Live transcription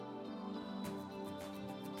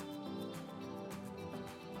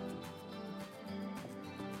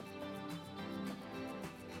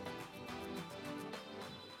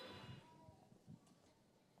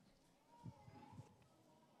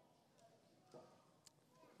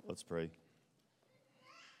Let's pray.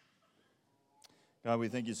 God, we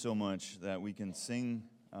thank you so much that we can sing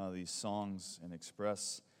these songs and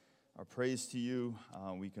express our praise to you.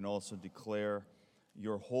 We can also declare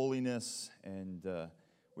your holiness, and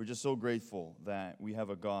we're just so grateful that we have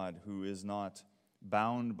a God who is not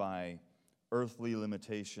bound by earthly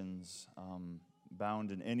limitations, bound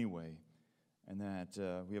in any way, and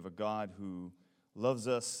that we have a God who loves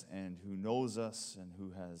us and who knows us and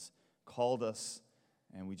who has called us.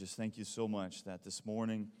 And we just thank you so much that this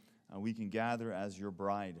morning we can gather as your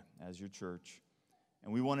bride, as your church.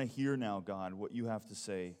 And we want to hear now, God, what you have to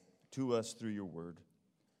say to us through your word.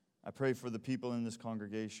 I pray for the people in this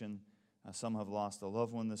congregation. Some have lost a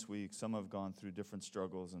loved one this week. Some have gone through different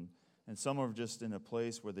struggles. And some are just in a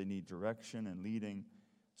place where they need direction and leading.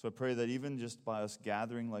 So I pray that even just by us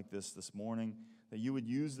gathering like this morning, that you would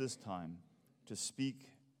use this time to speak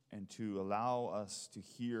and to allow us to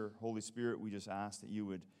hear. Holy Spirit, we just ask that you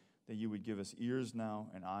would give us ears now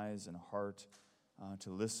and eyes and a heart to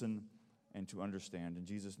listen and to understand. In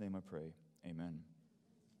Jesus' name I pray, amen.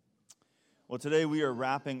 Well, today we are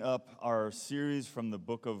wrapping up our series from the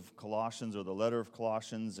book of Colossians, or the letter of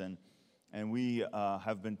Colossians, and we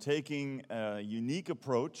have been taking a unique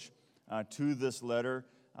approach to this letter.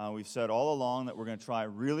 We've said all along that we're going to try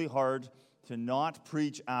really hard to not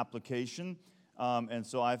preach application. And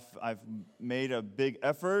so I've made a big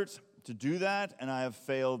effort to do that, and I have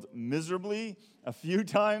failed miserably a few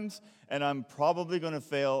times, and I'm probably going to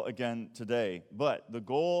fail again today. But the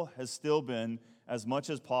goal has still been, as much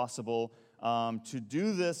as possible, to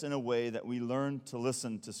do this in a way that we learn to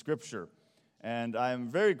listen to Scripture. And I'm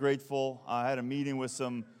very grateful. I had a meeting with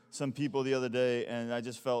some people the other day, and I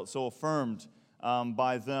just felt so affirmed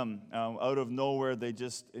by them. Out of nowhere, they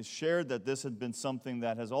just shared that this had been something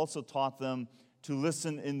that has also taught them to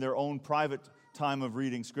listen in their own private time of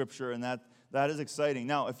reading Scripture, and that is exciting.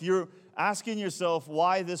 Now, if you're asking yourself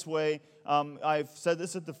why this way, I've said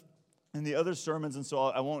this in the other sermons, and so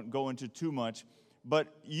I won't go into too much, but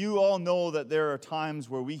you all know that there are times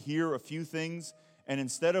where we hear a few things, and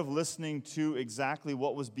instead of listening to exactly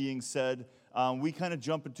what was being said, we kind of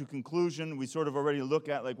jump into conclusion. We sort of already look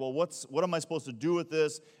at, like, well, what am I supposed to do with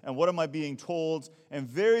this, and what am I being told? And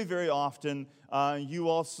very, very often, you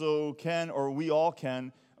also can, or we all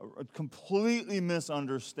can, completely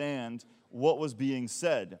misunderstand what was being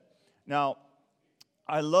said. Now,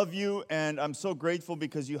 I love you, and I'm so grateful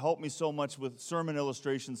because you help me so much with sermon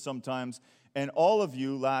illustrations sometimes. And all of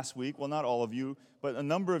you last week, well, not all of you, but a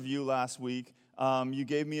number of you last week, you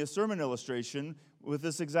gave me a sermon illustration with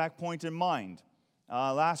this exact point in mind.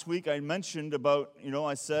 Last week I mentioned about,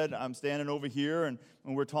 I said I'm standing over here and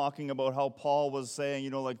we're talking about how Paul was saying,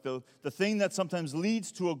 like the thing that sometimes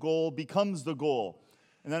leads to a goal becomes the goal.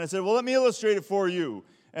 And then I said, well, let me illustrate it for you.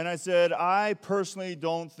 And I said, I personally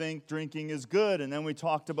don't think drinking is good. And then we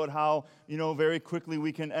talked about how, very quickly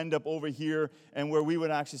we can end up over here and where we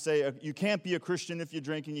would actually say, you can't be a Christian if you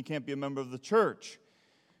drink and you can't be a member of the church.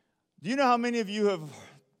 Do you know how many of you have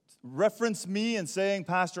referenced me and saying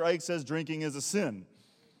Pastor Ike says drinking is a sin?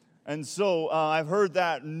 And so I've heard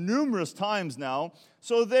that numerous times now.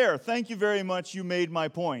 So thank you very much. You made my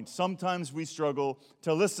point. Sometimes we struggle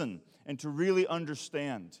to listen and to really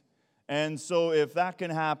understand. And so if that can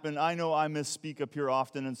happen, I know I misspeak up here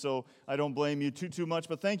often, and so I don't blame you too much,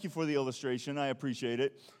 but thank you for the illustration. I appreciate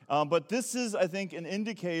it. But this is, I think, an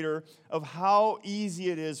indicator of how easy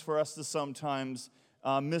it is for us to sometimes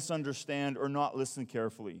misunderstand or not listen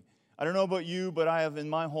carefully. I don't know about you, but I have in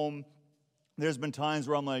my home, there's been times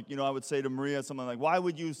where I'm like, I would say to Maria something like, why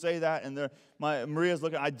would you say that? And Maria's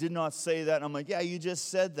looking, I did not say that. And I'm like, yeah, you just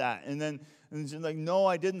said that. And she's like, no,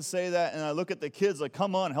 I didn't say that. And I look at the kids like,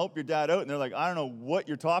 come on, help your dad out. And they're like, I don't know what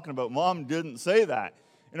you're talking about. Mom didn't say that.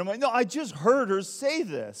 And I'm like, no, I just heard her say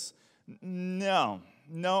this. No,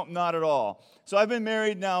 not at all. So I've been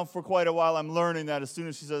married now for quite a while. I'm learning that as soon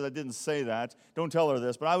as she says I didn't say that, don't tell her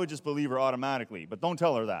this, but I would just believe her automatically. But don't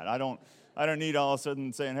tell her that. I don't need all of a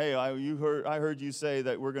sudden saying, hey, I heard you say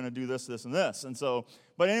that we're going to do this, this, and this. And so,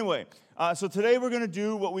 but anyway, so today we're going to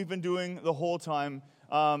do what we've been doing the whole time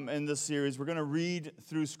in this series. We're going to read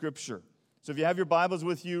through Scripture. So if you have your Bibles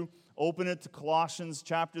with you, open it to Colossians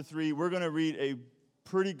chapter 3. We're going to read a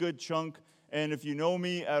pretty good chunk. And if you know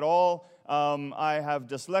me at all, I have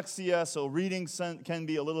dyslexia, so reading can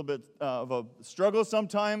be a little bit of a struggle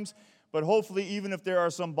sometimes. But hopefully, even if there are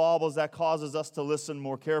some baubles, that causes us to listen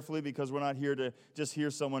more carefully because we're not here to just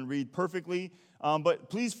hear someone read perfectly. But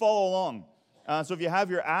please follow along. So if you have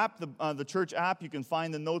your app, the church app, you can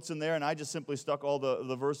find the notes in there, and I just simply stuck all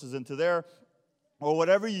the verses into there. or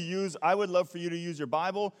whatever you use, I would love for you to use your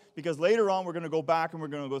Bible, because later on we're going to go back and we're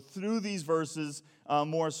going to go through these verses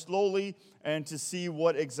more slowly and to see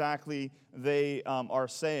what exactly they are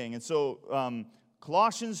saying. And so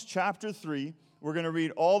Colossians chapter 3, we're going to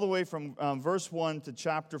read all the way from verse 1 to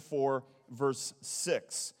chapter 4, verse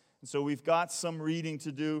 6. And so we've got some reading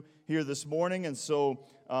to do here this morning, and so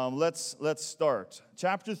let's start.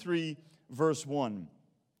 Chapter 3, verse 1.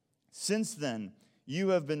 Since then, you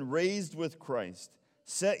have been raised with Christ.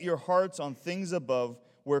 Set your hearts on things above,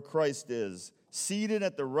 where Christ is, seated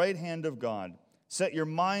at the right hand of God. Set your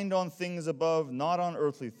mind on things above, not on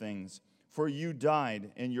earthly things. For you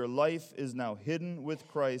died, and your life is now hidden with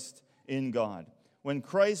Christ in God. When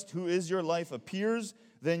Christ, who is your life, appears,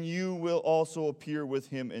 then you will also appear with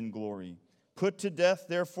him in glory. Put to death,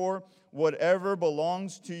 therefore, whatever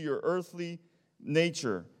belongs to your earthly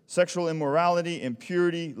nature: sexual immorality,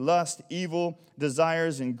 impurity, lust, evil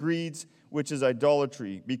desires, and greeds, which is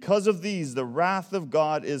idolatry. Because of these, the wrath of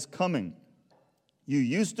God is coming. You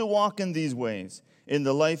used to walk in these ways in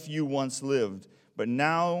the life you once lived, but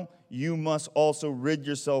now you must also rid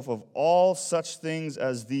yourself of all such things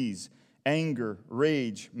as these: anger,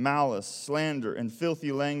 rage, malice, slander, and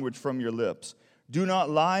filthy language from your lips. Do not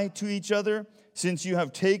lie to each other, since you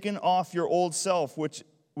have taken off your old self, which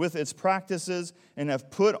with its practices, and have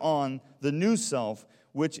put on the new self,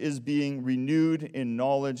 which is being renewed in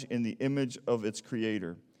knowledge in the image of its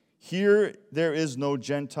Creator. Here there is no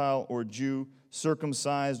Gentile or Jew,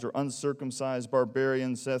 circumcised or uncircumcised,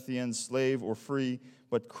 barbarian, Scythian, slave or free,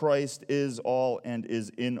 but Christ is all and is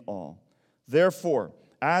in all. Therefore,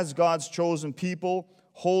 as God's chosen people,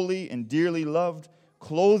 holy and dearly loved,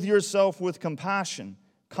 clothe yourself with compassion,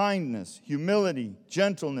 kindness, humility,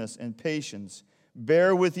 gentleness, and patience.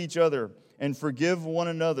 Bear with each other and forgive one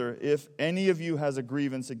another if any of you has a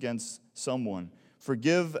grievance against someone.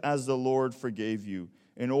 Forgive as the Lord forgave you.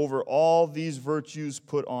 And over all these virtues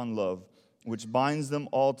put on love, which binds them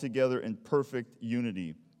all together in perfect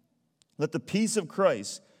unity. Let the peace of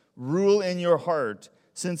Christ rule in your heart,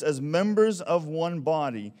 since as members of one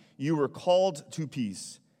body you were called to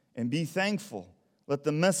peace. And be thankful. Let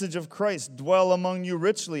the message of Christ dwell among you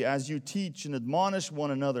richly as you teach and admonish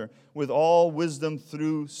one another with all wisdom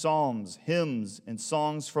through psalms, hymns, and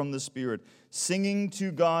songs from the Spirit, singing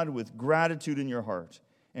to God with gratitude in your heart.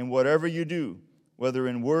 And whatever you do, whether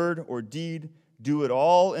in word or deed, do it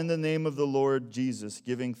all in the name of the Lord Jesus,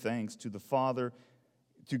 giving thanks to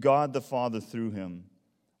God the Father through him.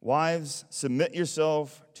 Wives, submit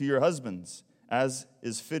yourself to your husbands, as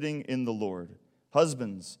is fitting in the Lord.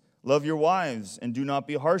 Husbands, love your wives and do not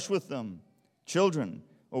be harsh with them. Children,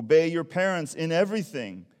 obey your parents in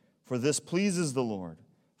everything, for this pleases the Lord.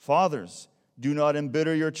 Fathers, do not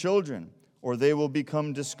embitter your children, or they will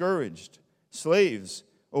become discouraged. Slaves,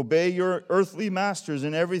 obey your earthly masters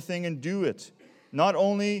in everything and do it, not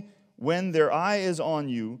only when their eye is on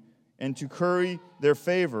you and to curry their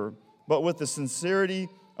favor, but with the sincerity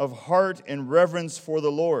of heart and reverence for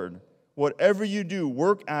the Lord. Whatever you do,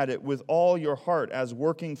 work at it with all your heart, as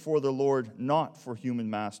working for the Lord, not for human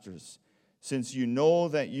masters, since you know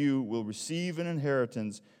that you will receive an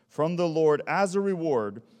inheritance from the Lord as a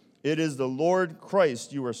reward. It is the Lord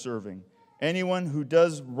Christ you are serving. Anyone who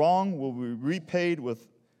does wrong will be repaid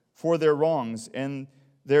for their wrongs, and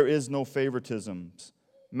there is no favoritism.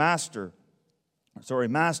 Masters,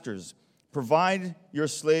 provide your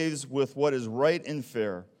slaves with what is right and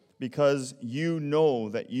fair, because you know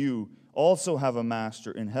that you also have a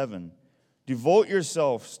master in heaven. Devote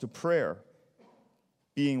yourselves to prayer,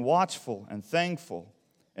 being watchful and thankful,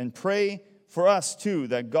 and pray for us too,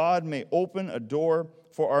 that God may open a door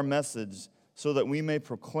for our message, so that we may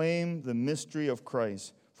proclaim the mystery of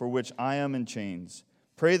Christ, for which I am in chains.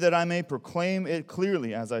 Pray that I may proclaim it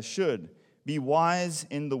clearly as I should. Be wise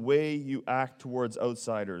in the way you act towards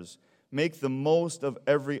outsiders. Make the most of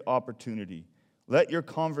every opportunity. Let your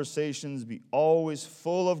conversations be always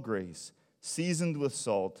full of grace, seasoned with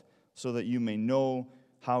salt, so that you may know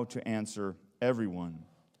how to answer everyone.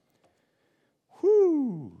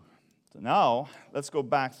 Whew. So now, let's go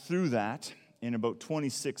back through that in about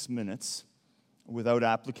 26 minutes without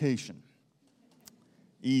application.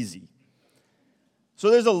 Easy. So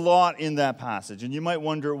there's a lot in that passage, and you might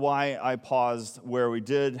wonder why I paused where we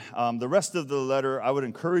did. The rest of the letter, I would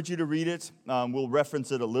encourage you to read it. We'll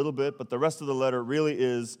reference it a little bit, but the rest of the letter really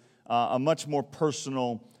is a much more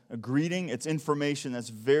personal greeting. It's information that's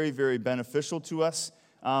very, very beneficial to us,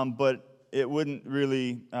 but it wouldn't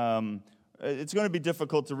really... it's going to be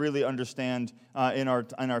difficult to really understand in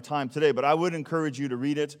our time today, but I would encourage you to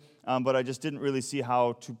read it, but I just didn't really see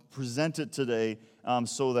how to present it today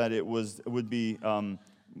so that it would be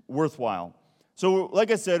worthwhile. So, like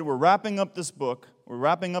I said, we're wrapping up this book. We're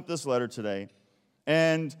wrapping up this letter today.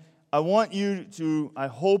 And I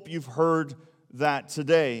hope you've heard that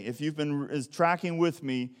today. If you've been tracking with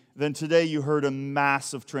me, then today you heard a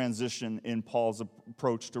massive transition in Paul's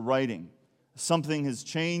approach to writing. Something is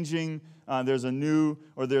changing. There's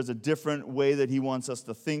a different way that he wants us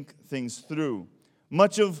to think things through.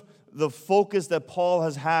 Much of the focus that Paul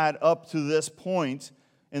has had up to this point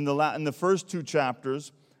in the first two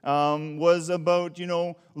chapters was about,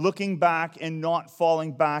 looking back and not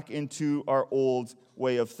falling back into our old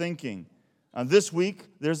way of thinking. This week,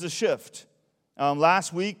 there's a shift.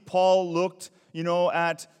 Last week, Paul looked,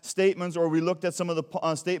 at statements, or we looked at some of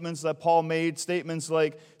the statements that Paul made, statements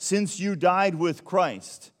like, since you died with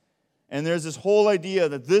Christ. And there's this whole idea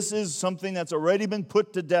that this is something that's already been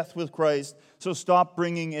put to death with Christ, so stop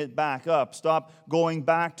bringing it back up. Stop going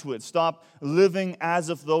back to it. Stop living as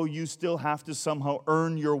if though you still have to somehow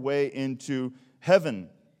earn your way into heaven.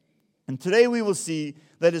 And today we will see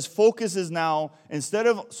that his focus is now, instead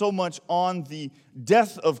of so much on the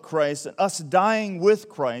death of Christ and us dying with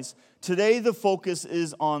Christ, today the focus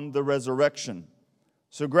is on the resurrection.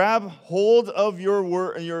 So grab hold of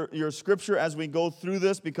your scripture as we go through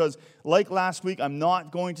this, because like last week, I'm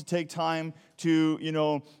not going to take time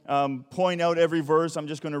to point out every verse. I'm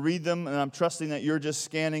just going to read them, and I'm trusting that you're just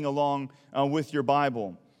scanning along with your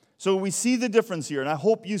Bible. So we see the difference here, and I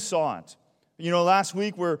hope you saw it. Last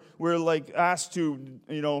week we're like asked to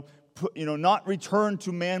not return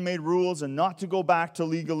to man-made rules and not to go back to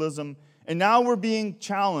legalism, and now we're being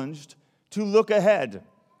challenged to look ahead,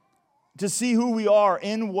 to see who we are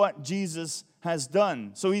in what Jesus has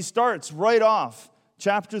done. So he starts right off,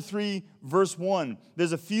 chapter 3, verse 1.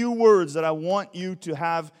 There's a few words that I want you to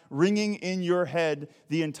have ringing in your head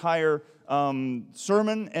the entire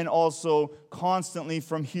sermon, and also constantly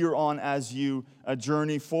from here on as you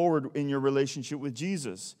journey forward in your relationship with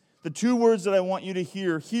Jesus. The two words that I want you to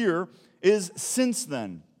hear here is since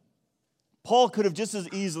then. Paul could have just as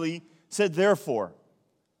easily said therefore,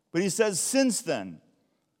 but he says since then.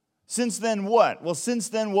 Since then what? Well, since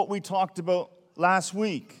then what we talked about last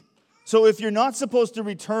week. So if you're not supposed to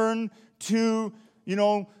return to,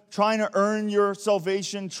 trying to earn your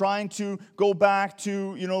salvation, trying to go back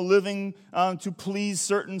to, living to please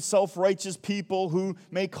certain self-righteous people who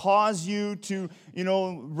may cause you to,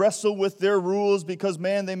 wrestle with their rules because,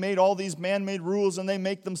 man, they made all these man-made rules and they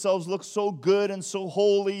make themselves look so good and so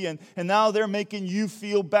holy, and now they're making you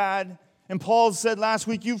feel bad. And Paul said last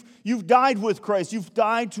week, you've died with Christ. You've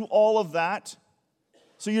died to all of that.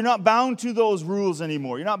 So you're not bound to those rules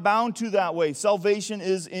anymore. You're not bound to that way. Salvation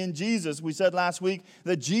is in Jesus. We said last week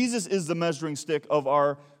that Jesus is the measuring stick of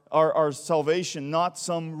our salvation, not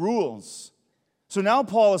some rules. So now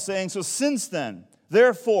Paul is saying, so since then,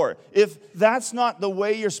 therefore, if that's not the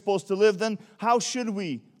way you're supposed to live, then how should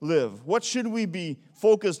we live? What should we be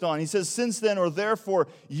focused on? He says, since then, or therefore,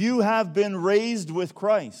 you have been raised with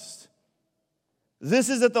Christ. This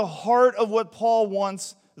is at the heart of what Paul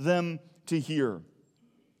wants them to hear.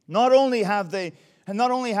 Not only have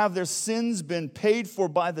their sins been paid for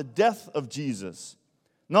by the death of Jesus,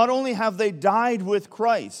 not only have they died with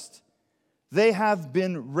Christ, they have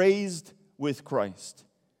been raised with Christ.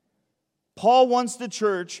 Paul wants the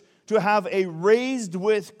church to have a raised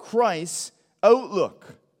with Christ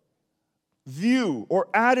outlook, view, or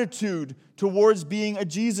attitude towards being a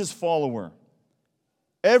Jesus follower.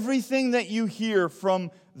 Everything that you hear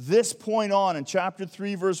from this point on in chapter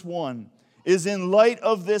 3, verse 1, is in light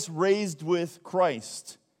of this raised with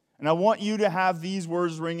Christ. And I want you to have these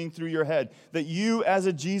words ringing through your head, that you as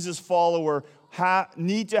a Jesus follower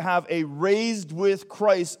need to have a raised with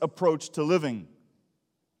Christ approach to living.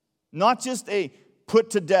 Not just a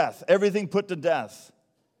put to death, everything put to death.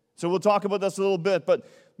 So we'll talk about this a little bit, but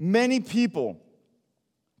many people,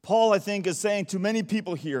 Paul, I think, is saying to many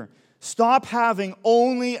people here, stop having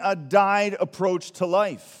only a died approach to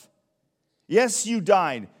life. Yes, you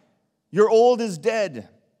died. Your old is dead.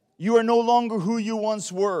 You are no longer who you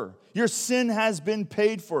once were. Your sin has been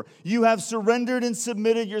paid for. You have surrendered and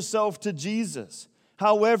submitted yourself to Jesus.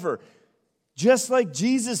 However, just like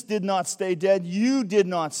Jesus did not stay dead, you did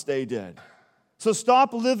not stay dead. So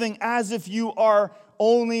stop living as if you are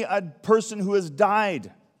only a person who has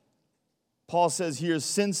died. Paul says here,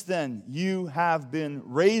 since then, you have been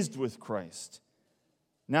raised with Christ.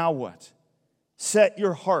 Now what? Set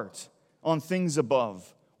your heart on things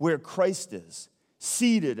above, where Christ is,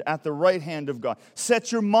 seated at the right hand of God.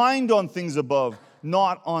 Set your mind on things above,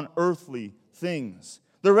 not on earthly things.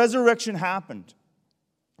 The resurrection happened.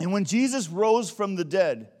 And when Jesus rose from the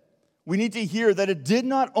dead, we need to hear that it did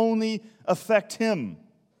not only affect him,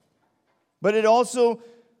 but it also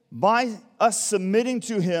by us submitting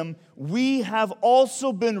to him, we have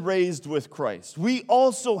also been raised with Christ. We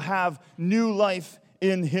also have new life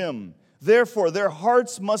in him. Therefore, their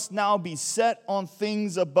hearts must now be set on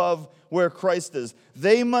things above where Christ is.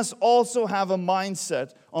 They must also have a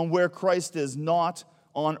mindset on where Christ is, not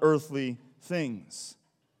on earthly things.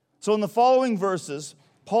 So in the following verses,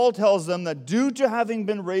 Paul tells them that due to having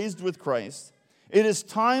been raised with Christ, it is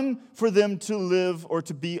time for them to live or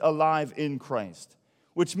to be alive in Christ,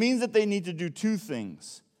 which means that they need to do two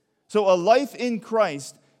things. So a life in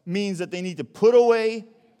Christ means that they need to put away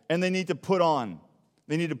and they need to put on.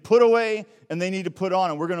 They need to put away and they need to put on.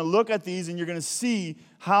 And we're going to look at these and you're going to see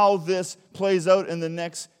how this plays out in the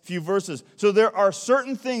next few verses. So there are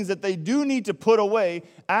certain things that they do need to put away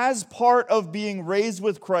as part of being raised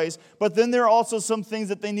with Christ, but then there are also some things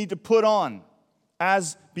that they need to put on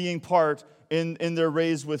as being part in their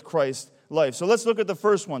raised with Christ life. So let's look at the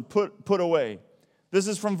first one, put away. This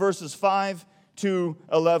is from verses 5 to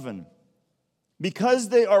 11. Because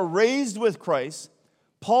they are raised with Christ,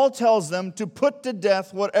 Paul tells them to put to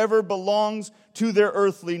death whatever belongs to their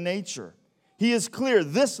earthly nature. He is clear,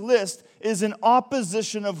 this list is in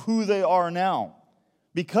opposition of who they are now.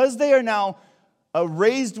 Because they are now a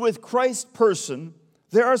raised with Christ person,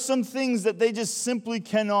 there are some things that they just simply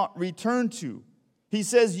cannot return to. He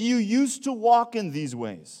says, you used to walk in these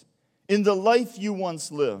ways, in the life you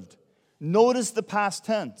once lived. Notice the past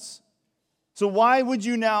tense. So why would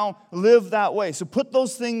you now live that way? So put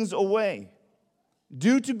those things away.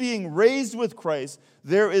 Due to being raised with Christ,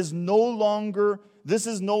 this is no longer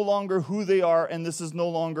who they are, and this is no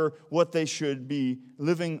longer what they should be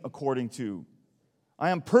living according to.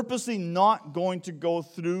 I am purposely not going to go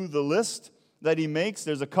through the list that he makes.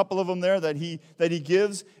 There's a couple of them there that he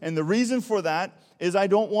gives, and the reason for that is I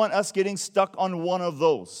don't want us getting stuck on one of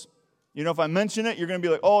those. You know, if I mention it, you're going to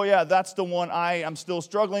be like, oh yeah, that's the one I am still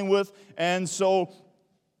struggling with, and so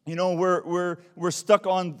you know, we're stuck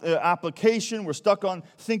on the application. We're stuck on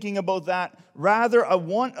thinking about that. Rather, I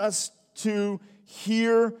want us to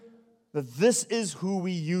hear that this is who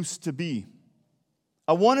we used to be.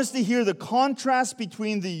 I want us to hear the contrast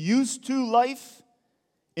between the used to life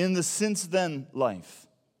and the since then life.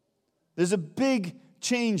 There's a big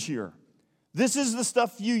change here. This is the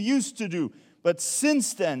stuff you used to do. But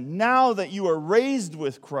since then, now that you are raised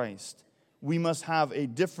with Christ, we must have a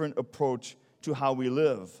different approach to how we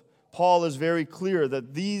live. Paul is very clear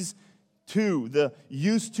that these two, the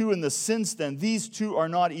used to and the since then, these two are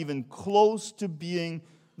not even close to being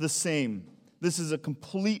the same. This is a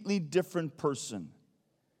completely different person.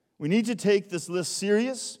 We need to take this list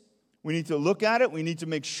serious. We need to look at it. We need to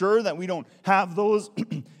make sure that we don't have those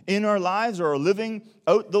in our lives or are living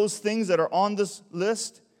out those things that are on this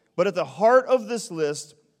list. But at the heart of this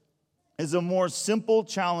list is a more simple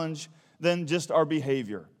challenge than just our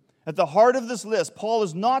behavior. At the heart of this list, Paul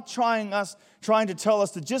is not trying to tell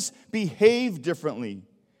us to just behave differently.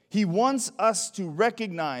 He wants us to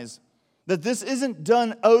recognize that this isn't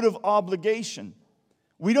done out of obligation.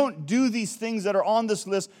 We don't do these things that are on this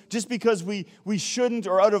list just because we shouldn't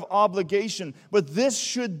or out of obligation. But this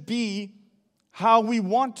should be how we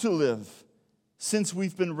want to live since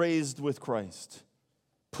we've been raised with Christ.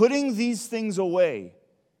 Putting these things away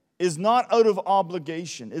is not out of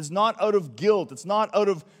obligation. It's not out of guilt. It's not out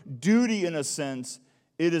of duty in a sense.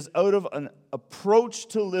 It is out of an approach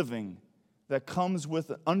to living that comes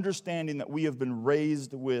with an understanding that we have been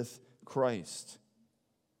raised with Christ.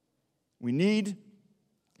 We need,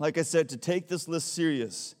 like I said, to take this list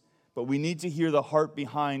serious, but we need to hear the heart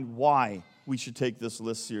behind why we should take this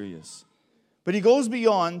list serious. But he goes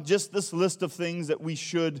beyond just this list of things that we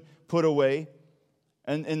should put away,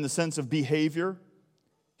 and in the sense of behavior.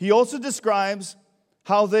 He also describes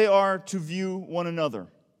how they are to view one another.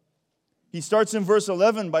 He starts in verse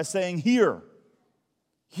 11 by saying, here.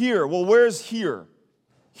 Here. Well, where's here?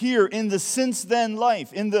 Here in the since then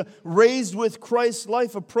life, in the raised with Christ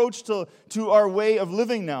life approach to our way of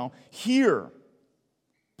living now. Here.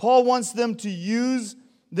 Paul wants them to use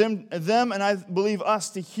them, and I believe us,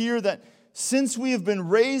 to hear that since we have been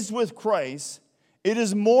raised with Christ, it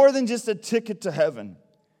is more than just a ticket to heaven.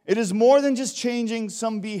 It is more than just changing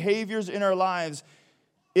some behaviors in our lives.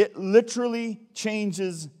 It literally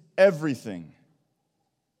changes everything.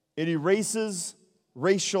 It erases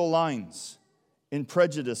racial lines and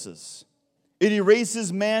prejudices. It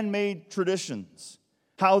erases man-made traditions,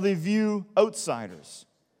 how they view outsiders.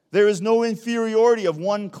 There is no inferiority of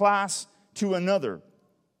one class to another.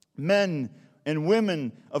 Men and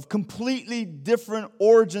women of completely different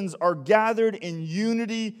origins are gathered in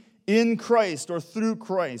unity in Christ or through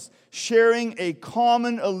Christ, sharing a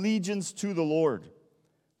common allegiance to the Lord.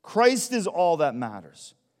 Christ is all that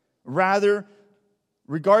matters. Rather,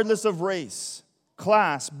 regardless of race,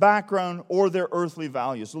 class, background, or their earthly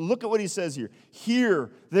values. So look at what he says here.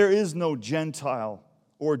 Here, there is no Gentile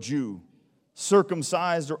or Jew,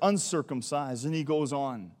 circumcised or uncircumcised. And he goes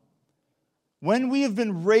on. When we have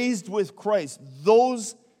been raised with Christ,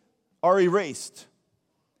 those are erased.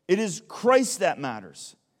 It is Christ that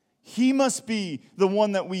matters. He must be the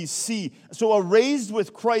one that we see. So a raised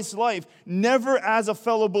with Christ's life never as a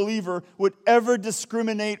fellow believer would ever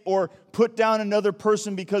discriminate or put down another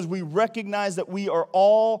person because we recognize that we are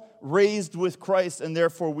all raised with Christ and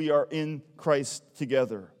therefore we are in Christ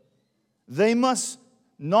together. They must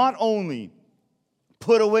not only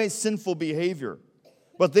put away sinful behavior,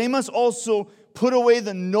 but they must also put away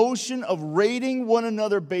the notion of rating one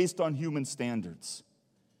another based on human standards.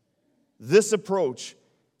 This approach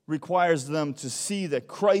requires them to see that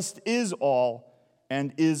Christ is all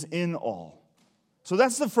and is in all. So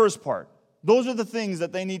that's the first part. Those are the things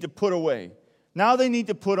that they need to put away. Now they need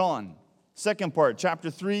to put on. Second part,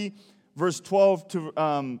 chapter 3, verse 12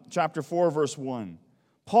 to chapter 4, verse 1.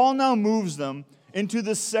 Paul now moves them into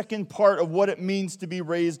the second part of what it means to be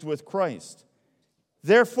raised with Christ.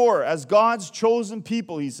 Therefore, as God's chosen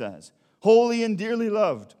people, he says, holy and dearly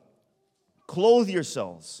loved, clothe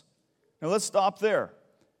yourselves. Now let's stop there.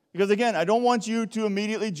 Because again, I don't want you to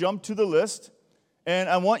immediately jump to the list, and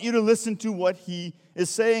I want you to listen to what he is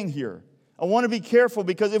saying here. I want to be careful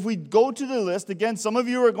because if we go to the list, again, some of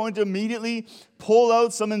you are going to immediately pull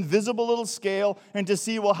out some invisible little scale and to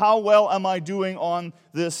see, well, how well am I doing on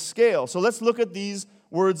this scale? So let's look at these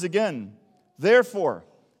words again. Therefore,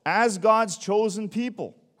 as God's chosen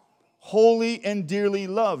people, holy and dearly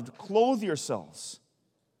loved, clothe yourselves.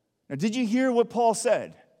 Now, did you hear what Paul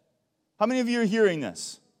said? How many of you are hearing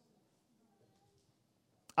this?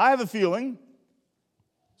 I have a feeling,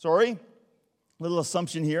 little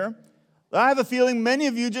assumption here. I have a feeling many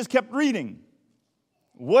of you just kept reading.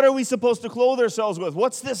 What are we supposed to clothe ourselves with?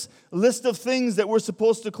 What's this list of things that we're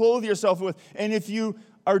supposed to clothe yourself with? And if you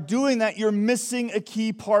are doing that, you're missing a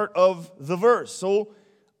key part of the verse. So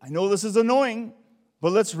I know this is annoying,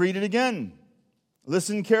 but let's read it again.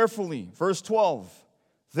 Listen carefully. Verse 12.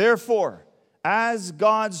 Therefore, as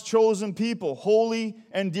God's chosen people, holy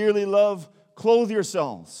and dearly loved, clothe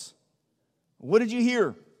yourselves. What did you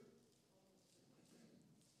hear?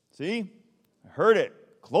 See? I heard it.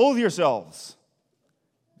 Clothe yourselves.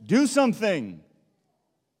 Do something.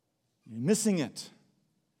 You're missing it.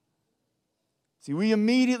 See, we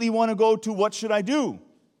immediately want to go to what should I do?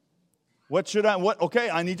 Okay,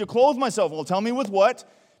 I need to clothe myself. Well, tell me with what?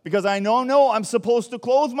 Because I know I'm supposed to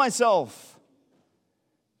clothe myself.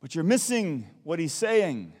 But you're missing what he's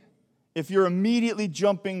saying if you're immediately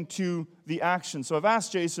jumping to the action. So I've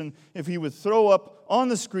asked Jason if he would throw up on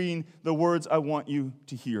the screen the words I want you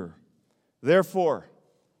to hear. Therefore,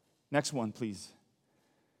 next one, please.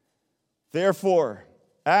 Therefore,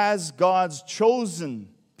 as God's chosen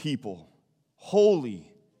people,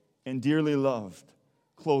 holy and dearly loved,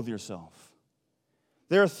 clothe yourself.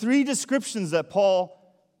 There are 3 descriptions that Paul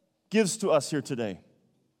gives to us here today.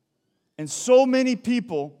 And so many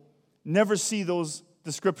people never see those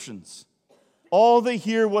descriptions. All they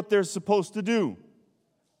hear what they're supposed to do.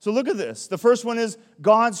 So look at this. The first one is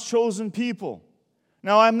God's chosen people.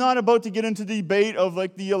 Now, I'm not about to get into the debate of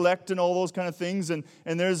like the elect and all those kind of things, and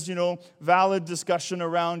there's, valid discussion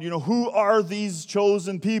around, who are these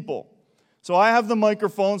chosen people? So I have the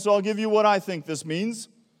microphone, so I'll give you what I think this means.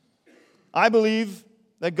 I believe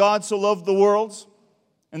that God so loved the world,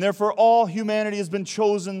 and therefore all humanity has been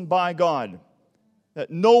chosen by God. That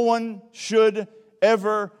no one should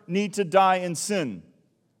ever need to die in sin.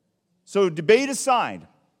 So debate aside,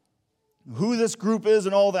 who this group is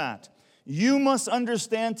and all that, you must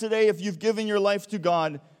understand today, if you've given your life to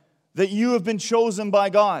God, that you have been chosen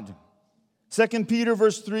by God. 2 Peter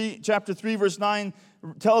chapter 3, verse 9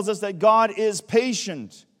 tells us that God is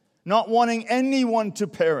patient, not wanting anyone to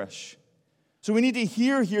perish. So we need to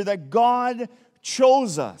hear here that God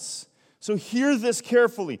chose us. So hear this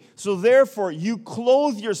carefully. So therefore, you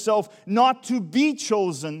clothe yourself not to be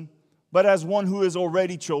chosen, but as one who is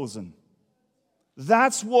already chosen.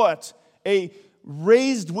 That's what a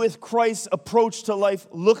raised with Christ approach to life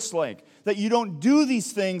looks like. That you don't do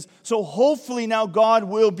these things, so hopefully now God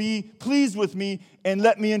will be pleased with me and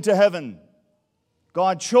let me into heaven.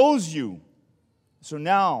 God chose you. So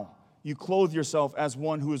now you clothe yourself as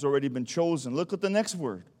one who has already been chosen. Look at the next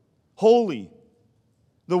word. Holy.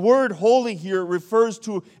 The word holy here refers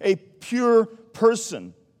to a pure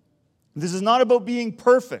person. This is not about being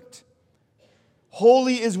perfect.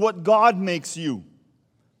 Holy is what God makes you.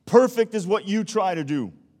 Perfect is what you try to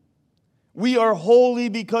do. We are holy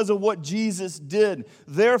because of what Jesus did.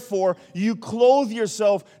 Therefore, you clothe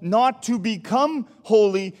yourself not to become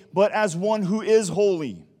holy, but as one who is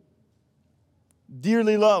holy.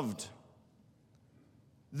 Dearly loved.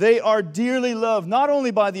 They are dearly loved, not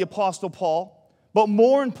only by the Apostle Paul, but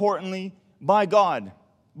more importantly, by God,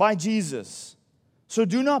 by Jesus. So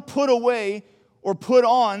do not put away or put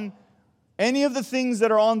on any of the things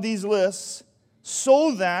that are on these lists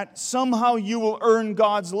so that somehow you will earn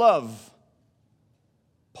God's love.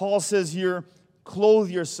 Paul says here, clothe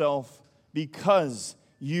yourself because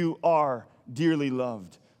you are dearly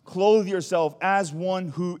loved. Clothe yourself as one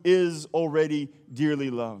who is already dearly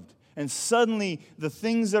loved. And suddenly, the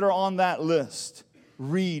things that are on that list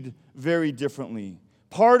read very differently.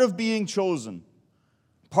 Part of being chosen,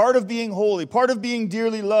 part of being holy, part of being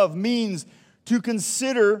dearly loved means to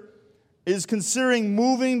consider, is considering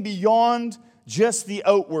moving beyond just the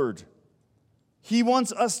outward. He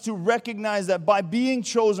wants us to recognize that by being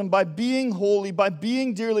chosen, by being holy, by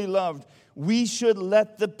being dearly loved, we should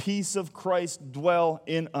let the peace of Christ dwell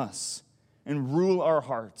in us and rule our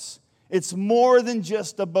hearts. It's more than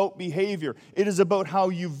just about behavior. It is about how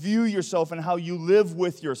you view yourself and how you live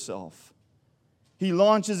with yourself. He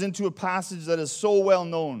launches into a passage that is so well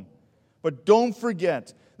known. But don't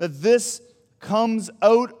forget that this comes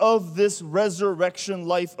out of this resurrection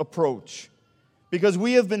life approach. Because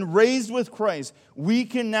we have been raised with Christ, we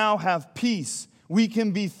can now have peace. We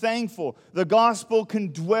can be thankful. The gospel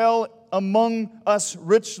can dwell among us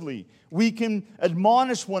richly. We can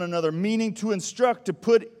admonish one another, meaning to instruct, to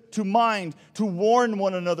put to mind, to warn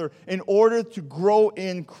one another in order to grow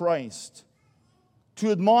in Christ.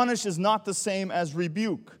 To admonish is not the same as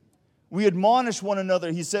rebuke. We admonish one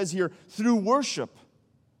another, he says here, through worship,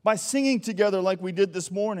 by singing together like we did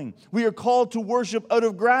this morning. We are called to worship out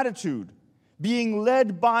of gratitude, being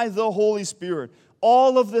led by the Holy Spirit.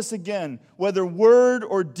 All of this, again, whether word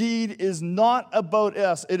or deed, is not about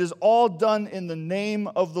us. It is all done in the name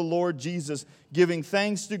of the Lord Jesus, giving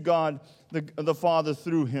thanks to God the Father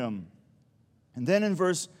through him. And then in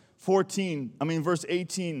verse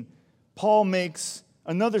 18, Paul makes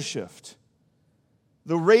another shift.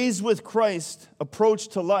 The raised with Christ approach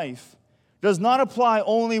to life does not apply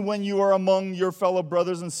only when you are among your fellow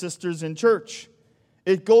brothers and sisters in church.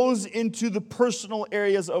 It goes into the personal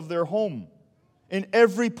areas of their home, in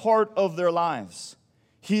every part of their lives.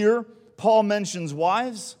 Here, Paul mentions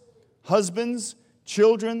wives, husbands,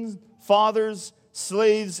 children, fathers,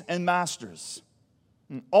 slaves, and masters.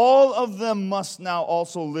 And all of them must now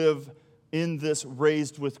also live in this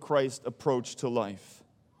raised with Christ approach to life.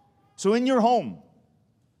 So in your home,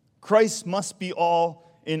 Christ must be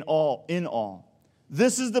all in all.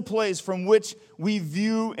 This is the place from which we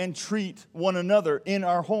view and treat one another in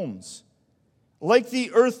our homes. Like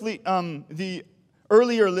the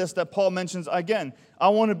earlier list that Paul mentions, again, I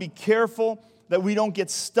want to be careful that we don't get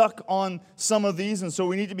stuck on some of these, and so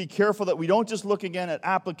we need to be careful that we don't just look again at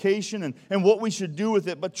application and what we should do with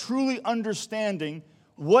it, but truly understanding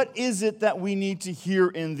what is it that we need to hear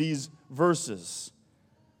in these verses.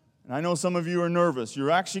 And I know some of you are nervous.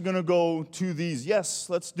 You're actually going to go to these. Yes,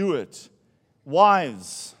 let's do it.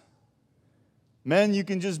 Wives. Men, you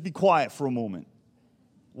can just be quiet for a moment.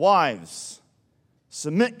 Wives,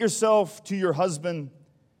 submit yourself to your husband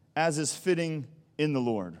as is fitting in the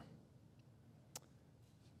Lord.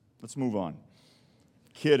 Let's move on.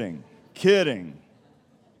 Kidding. Let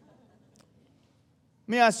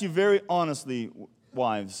me ask you very honestly,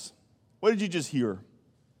 wives, what did you just hear?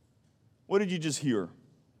 What did you just hear?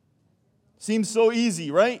 Seems so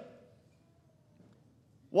easy, right?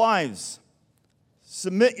 Wives,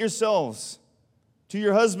 submit yourselves to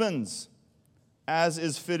your husbands as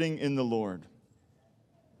is fitting in the Lord.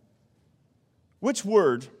 Which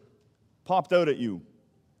word popped out at you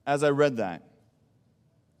as I read that?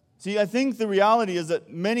 See, I think the reality is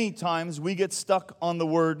that many times we get stuck on the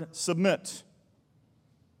word submit.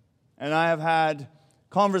 And I have had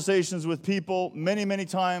conversations with people many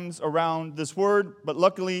times around this word, but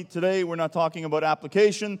luckily today we're not talking about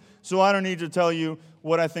application, so I don't need to tell you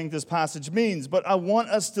what I think this passage means. But I want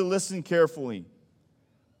us to listen carefully.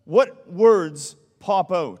 What words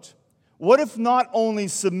pop out? What if not only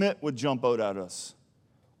submit would jump out at us?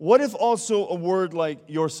 What if also a word like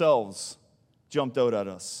yourselves jumped out at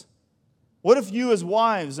us? What if you as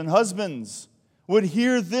wives and husbands would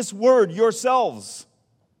hear this word, yourselves?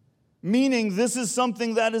 Meaning this is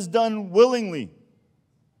something that is done willingly.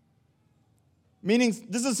 Meaning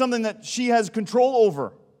this is something that she has control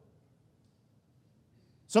over.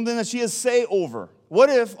 Something that she has say over. What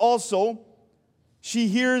if also she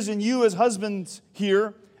hears and you as husbands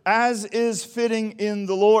hear, as is fitting in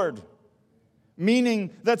the Lord? meaning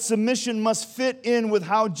that submission must fit in with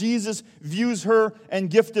how Jesus views her and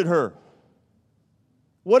gifted her.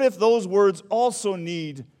 What if those words also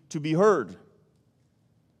need to be heard?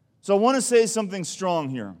 So I want to say something strong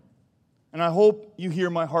here, and I hope you hear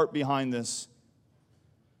my heart behind this.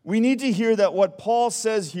 We need to hear that what Paul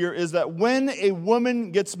says here is that when a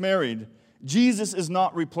woman gets married, Jesus is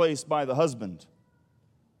not replaced by the husband.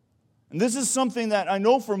 And this is something that I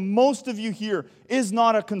know for most of you here is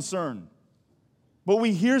not a concern. But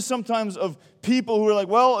we hear sometimes of people who are like,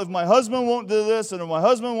 well, if my husband won't do this, and if my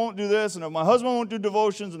husband won't do this, and if my husband won't do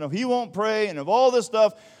devotions, and if he won't pray, and if all this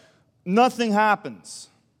stuff, nothing happens.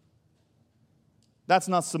 That's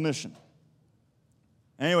not submission.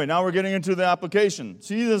 Anyway, now we're getting into the application.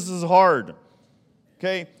 See, this is hard.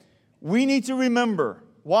 Okay? We need to remember,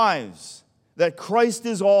 wives, that Christ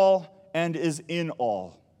is all and is in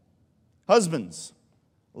all. Husbands,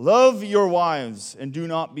 love your wives and do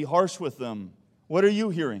not be harsh with them. What are you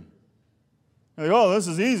hearing? You're like, oh, this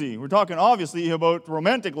is easy. We're talking obviously about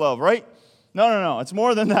romantic love, right? No. It's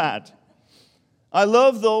more than that. I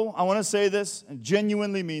love, though, I want to say this and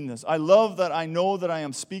genuinely mean this. I love that I know that I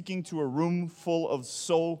am speaking to a room full of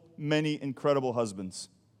so many incredible husbands.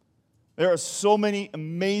 There are so many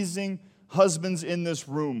amazing husbands in this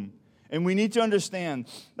room. And we need to understand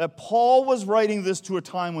that Paul was writing this to a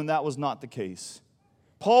time when that was not the case.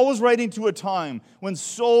 Paul was writing to a time when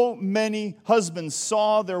so many husbands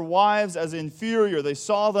saw their wives as inferior. They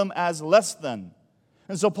saw them as less than.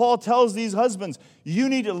 And so Paul tells these husbands, you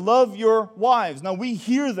need to love your wives. Now we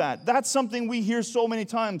hear that. That's something we hear so many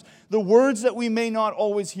times. The words that we may not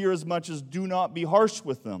always hear as much as do not be harsh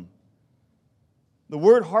with them. The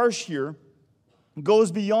word harsh here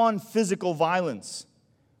goes beyond physical violence,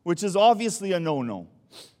 which is obviously a no-no.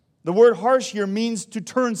 The word harsh here means to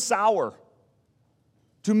turn sour,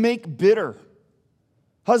 to make bitter.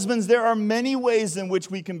 Husbands, there are many ways in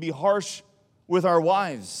which we can be harsh with our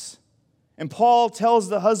wives. And Paul tells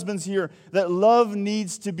the husbands here that love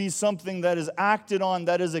needs to be something that is acted on,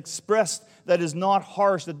 that is expressed, that is not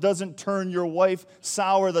harsh, that doesn't turn your wife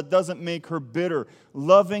sour, that doesn't make her bitter.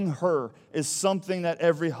 Loving her is something that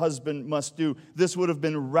every husband must do. This would have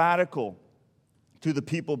been radical to the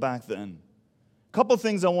people back then. A couple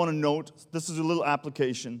things I want to note. This is a little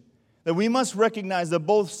application. That we must recognize that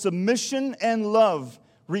both submission and love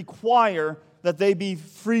require that they be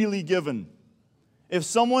freely given. If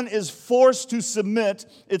someone is forced to submit,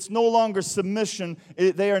 it's no longer submission.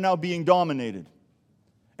 They are now being dominated.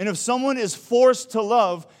 And if someone is forced to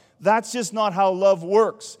love, that's just not how love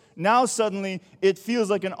works. Now suddenly it feels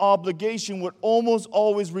like an obligation, what almost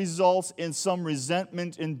always results in some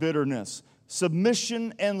resentment and bitterness.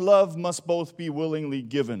 Submission and love must both be willingly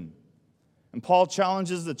given. And Paul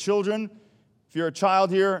challenges the children. If you're a child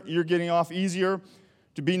here, you're getting off easier.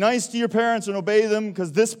 To be nice to your parents and obey them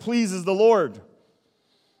because this pleases the Lord.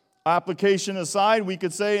 Application aside, we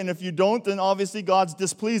could say, and if you don't, then obviously God's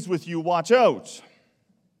displeased with you. Watch out.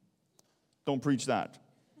 Don't preach that.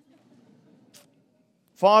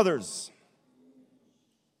 Fathers,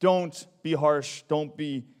 don't be harsh. Don't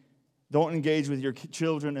engage with your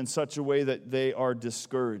children in such a way that they are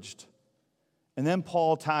discouraged. And then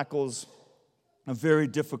Paul tackles a very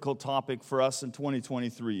difficult topic for us in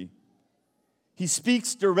 2023. He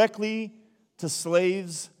speaks directly to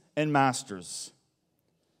slaves and masters.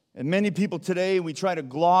 And many people today, we try to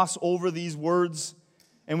gloss over these words,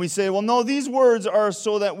 and we say, well, no, these words are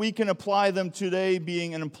so that we can apply them today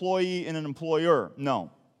being an employee and an employer.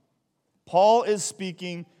 No. Paul is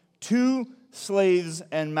speaking to slaves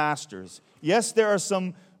and masters. Yes, there are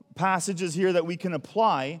some passages here that we can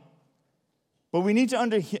apply, but we need to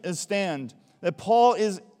understand that Paul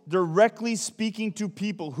is directly speaking to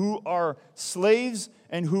people who are slaves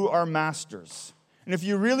and who are masters. And if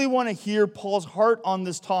you really want to hear Paul's heart on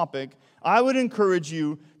this topic, I would encourage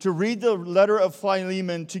you to read the letter of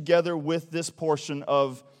Philemon together with this portion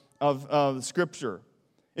of Scripture.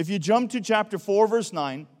 If you jump to chapter 4, verse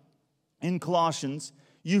 9 in Colossians,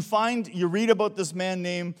 you read about this man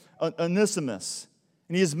named Onesimus.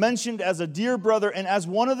 And he is mentioned as a dear brother and as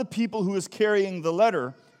one of the people who is carrying the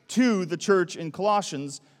letter to the church in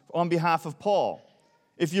Colossians on behalf of Paul.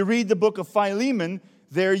 If you read the book of Philemon,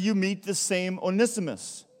 there you meet the same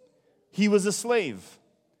Onesimus. He was a slave.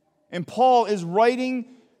 And Paul is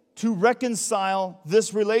writing to reconcile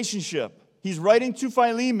this relationship. He's writing to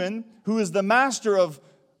Philemon, who is the master of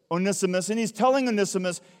Onesimus, and he's telling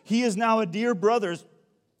Onesimus, he is now a dear brother,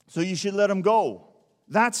 so you should let him go.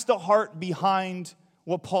 That's the heart behind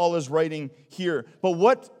what Paul is writing here. But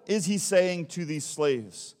what is he saying to these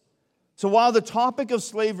slaves? So while the topic of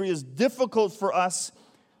slavery is difficult for us,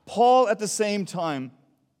 Paul at the same time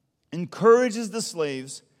encourages the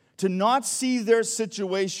slaves to not see their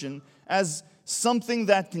situation as something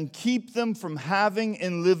that can keep them from having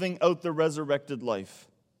and living out the resurrected life.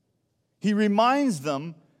 He reminds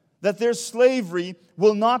them that their slavery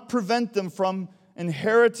will not prevent them from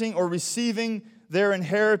inheriting or receiving their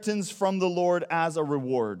inheritance from the Lord as a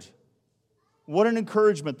reward. What an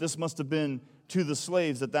encouragement this must have been to the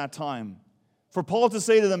slaves at that time. For Paul to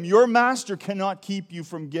say to them, your master cannot keep you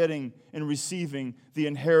from getting and receiving the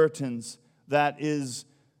inheritance that is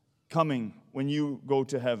coming when you go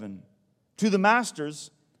to heaven. To the masters,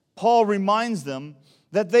 Paul reminds them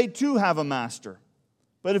that they too have a master.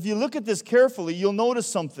 But if you look at this carefully, you'll notice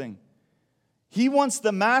something. He wants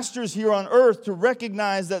the masters here on earth to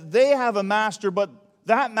recognize that they have a master, but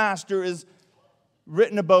that master is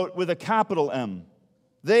written about with a capital M.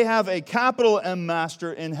 They have a capital M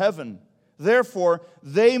master in heaven. Therefore,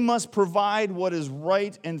 they must provide what is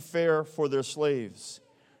right and fair for their slaves.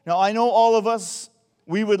 Now, I know all of us,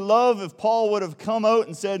 we would love if Paul would have come out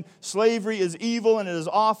and said, slavery is evil and it is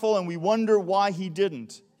awful, and we wonder why he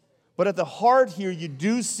didn't. But at the heart here, you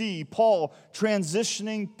do see Paul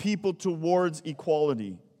transitioning people towards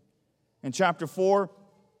equality. In chapter 4,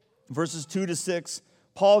 verses 2 to 6,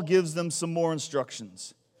 Paul gives them some more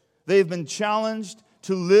instructions. They've been challenged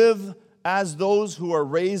to live as those who are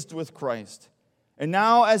raised with Christ. And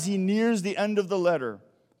now, as he nears the end of the letter,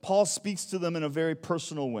 Paul speaks to them in a very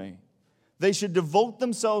personal way. They should devote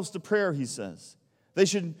themselves to prayer, he says. They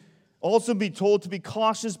should also be told to be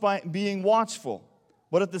cautious by being watchful,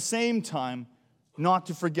 but at the same time, not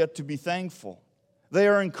to forget to be thankful. They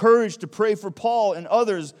are encouraged to pray for Paul and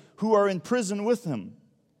others who are in prison with him.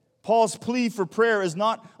 Paul's plea for prayer is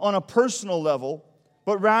not on a personal level,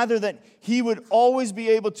 but rather that he would always be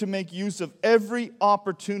able to make use of every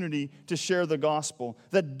opportunity to share the gospel,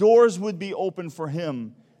 that doors would be open for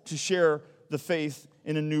him to share the faith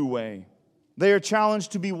in a new way. They are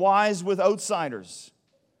challenged to be wise with outsiders.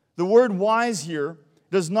 The word wise here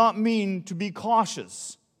does not mean to be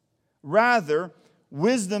cautious. Rather,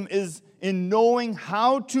 wisdom is in knowing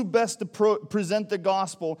how to best present the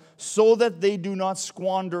gospel so that they do not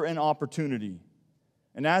squander an opportunity.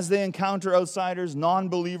 And as they encounter outsiders,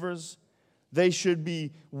 non-believers, they should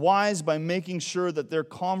be wise by making sure that their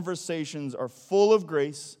conversations are full of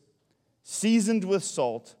grace, seasoned with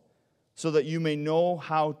salt, so that you may know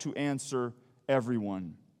how to answer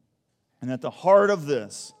everyone. And at the heart of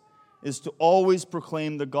this is to always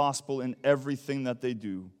proclaim the gospel in everything that they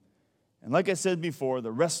do. And like I said before,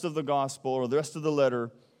 the rest of the gospel or the rest of the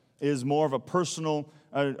letter is more of a personal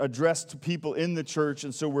address to people in the church,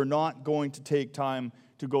 and so we're not going to take time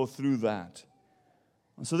to go through that.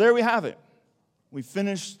 And so there we have it. We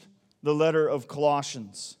finished the letter of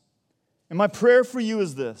Colossians. And my prayer for you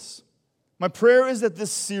is this. My prayer is that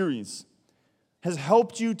this series has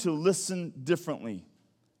helped you to listen differently,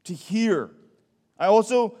 to hear. I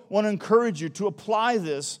also want to encourage you to apply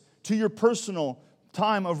this to your personal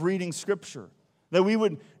time of reading Scripture. That we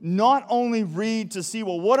would not only read to see,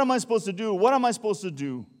 well, what am I supposed to do? What am I supposed to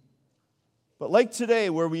do? But like today,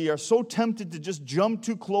 where we are so tempted to just jump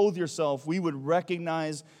to clothe yourself, we would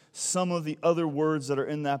recognize some of the other words that are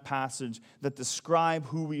in that passage that describe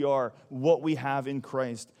who we are, what we have in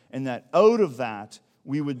Christ, and that out of that,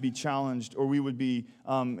 we would be challenged or we would be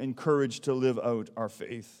encouraged to live out our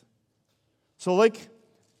faith. So like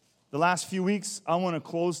the last few weeks, I want to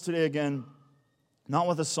close today again, not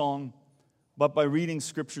with a song, but by reading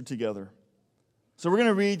Scripture together. So we're going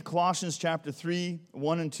to read Colossians chapter 3,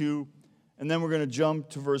 1 and 2, and then we're going to jump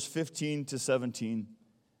to verse 15 to 17.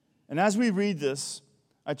 And as we read this,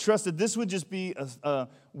 I trust that this would just be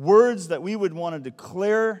words that we would want to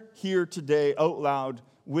declare here today out loud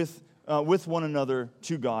with one another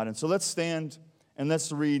to God. And so let's stand and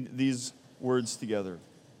let's read these words together.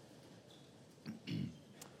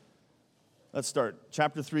 Let's start.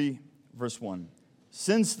 Chapter 3, verse 1.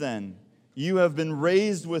 Since then, you have been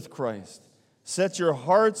raised with Christ. Set your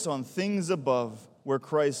hearts on things above, where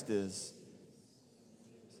Christ is.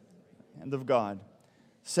 And of God.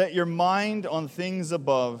 Set your mind on things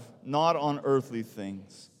above, not on earthly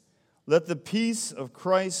things. Let the peace of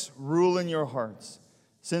Christ rule in your hearts,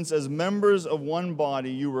 since as members of one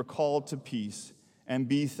body you were called to peace, and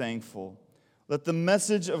be thankful. Let the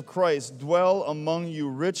message of Christ dwell among you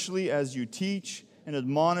richly as you teach and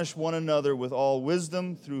admonish one another with all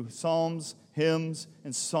wisdom through psalms, hymns,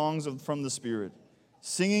 and songs from the Spirit,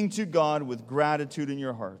 singing to God with gratitude in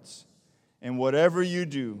your hearts. And whatever you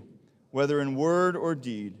do, whether in word or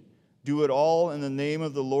deed, do it all in the name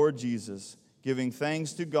of the Lord Jesus, giving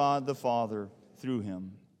thanks to God the Father through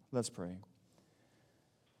him. Let's pray.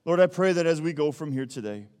 Lord, I pray that as we go from here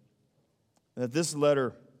today, that this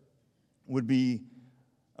letter would be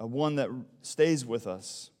one that stays with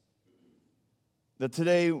us. That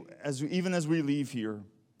today, even as we leave here,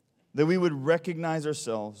 that we would recognize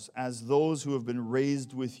ourselves as those who have been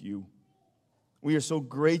raised with you. We are so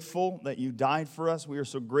grateful that you died for us. We are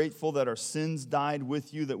so grateful that our sins died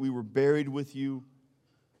with you, that we were buried with you.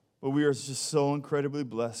 But we are just so incredibly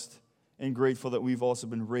blessed and grateful that we've also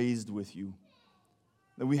been raised with you.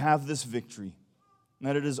 That we have this victory, and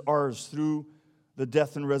that it is ours through the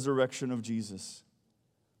death and resurrection of Jesus.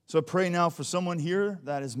 So I pray now for someone here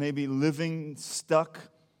that is maybe living stuck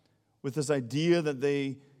with this idea that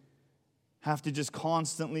they have to just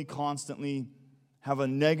constantly have a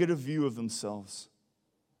negative view of themselves.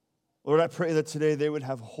 Lord, I pray that today they would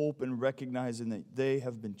have hope in recognizing that they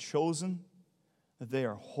have been chosen, that they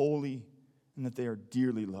are holy, and that they are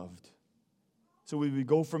dearly loved. So we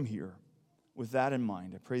go from here with that in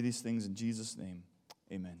mind. I pray these things in Jesus' name.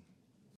 Amen.